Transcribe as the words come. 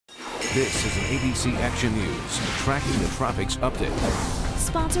This is an ABC Action News, tracking the Tropics update.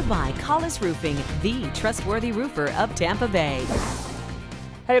 Sponsored by Collis Roofing, the trustworthy roofer of Tampa Bay.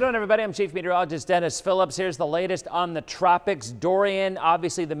 How you doing, everybody? I'm Chief Meteorologist Denis Phillips. Here's the latest on the tropics. Dorian,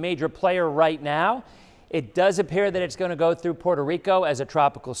 obviously the major player right now. It does appear that it's going to go through Puerto Rico as a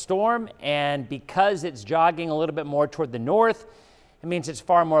tropical storm, and because it's jogging a little bit more toward the north, it means it's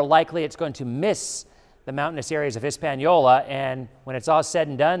far more likely it's going to miss the mountainous areas of Hispaniola, and when it's all said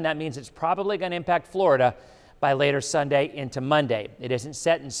and done, that means it's probably going to impact Florida by later Sunday into Monday. It isn't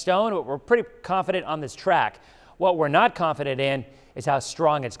set in stone, but we're pretty confident on this track. What we're not confident in is how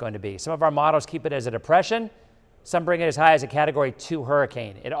strong it's going to be. Some of our models keep it as a depression. Some bring it as high as a Category 2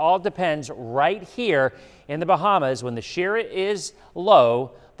 hurricane. It all depends right here in the Bahamas. When the shear is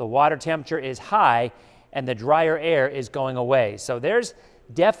low, the water temperature is high, and the drier air is going away. So there's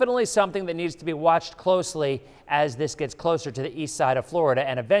definitely something that needs to be watched closely as this gets closer to the east side of Florida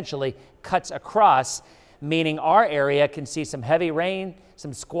and eventually cuts across, meaning our area can see some heavy rain,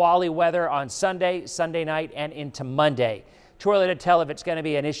 some squally weather on Sunday, Sunday night, and into Monday. Too early to tell if it's going to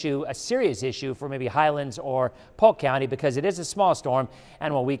be an issue, a serious issue for maybe Highlands or Polk County, because it is a small storm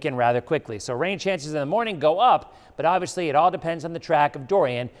and will weaken rather quickly. So rain chances in the morning go up, but obviously it all depends on the track of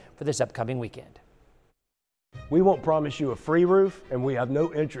Dorian for this upcoming weekend. We won't promise you a free roof, and we have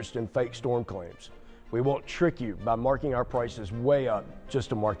no interest in fake storm claims. We won't trick you by marking our prices way up just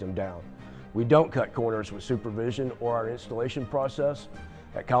to mark them down. We don't cut corners with supervision or our installation process.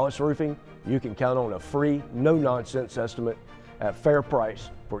 At Collis Roofing, you can count on a free, no-nonsense estimate at fair price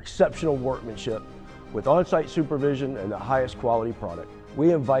for exceptional workmanship with on-site supervision and the highest quality product.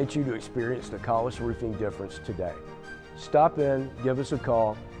 We invite you to experience the Collis Roofing difference today. Stop in, give us a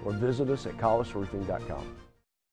call, or visit us at collisroofing.com.